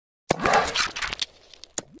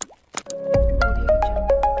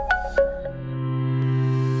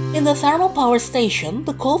In the thermal power station,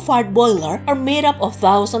 the coal-fired boiler are made up of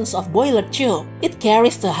thousands of boiler tubes. It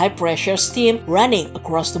carries the high-pressure steam running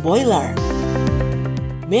across the boiler.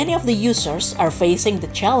 Many of the users are facing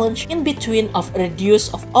the challenge in between of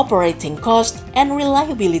reduce of operating cost and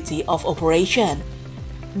reliability of operation.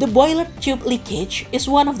 The boiler tube leakage is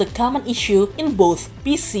one of the common issues in both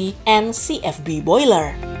PC and CFB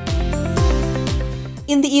boiler.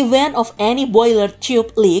 In the event of any boiler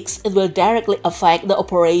tube leaks, it will directly affect the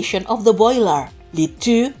operation of the boiler, lead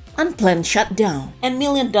to unplanned shutdown and $1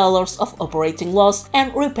 million of operating loss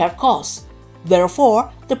and repair costs.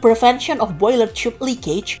 Therefore, the prevention of boiler tube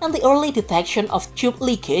leakage and the early detection of tube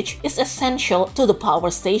leakage is essential to the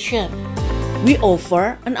power station. We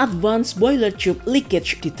offer an advanced boiler tube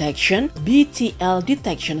leakage detection (BTL)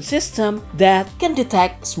 detection system that can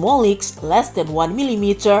detect small leaks less than 1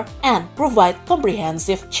 mm and provide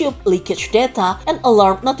comprehensive tube leakage data and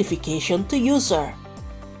alarm notification to user.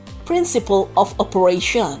 Principle of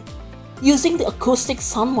operation. Using the acoustic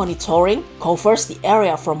sound monitoring covers the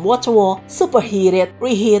area from water wall, superheated,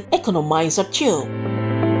 reheat, economizer tube.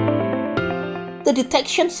 The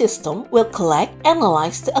detection system will collect,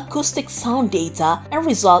 analyze the acoustic sound data and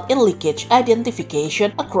result in leakage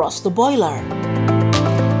identification across the boiler.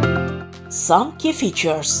 Some key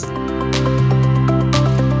features.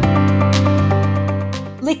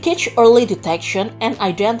 Leakage early detection and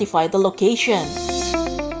identify the location.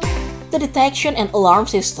 The detection and alarm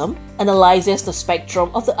system analyzes the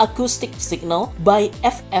spectrum of the acoustic signal by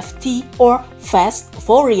FFT or Fast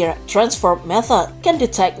Fourier Transform method, can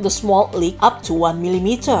detect the small leak up to 1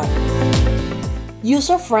 mm.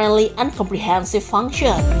 User-friendly and comprehensive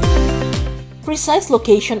function. Precise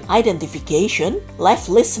location identification, live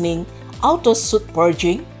listening, auto-soot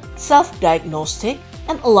purging, self-diagnostic,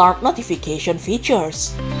 and alarm notification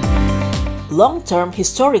features. Long-term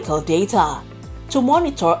historical data to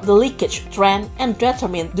monitor the leakage trend and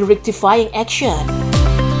determine the rectifying action.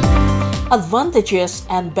 Advantages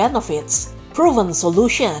and benefits. Proven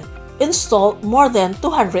solution. Install more than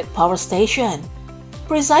 200 power stations.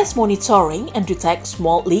 Precise monitoring and detect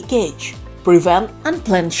small leakage. Prevent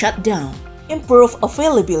unplanned shutdown. Improve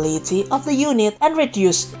availability of the unit and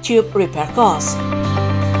reduce tube repair costs.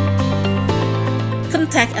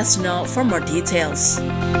 Contact us now for more details.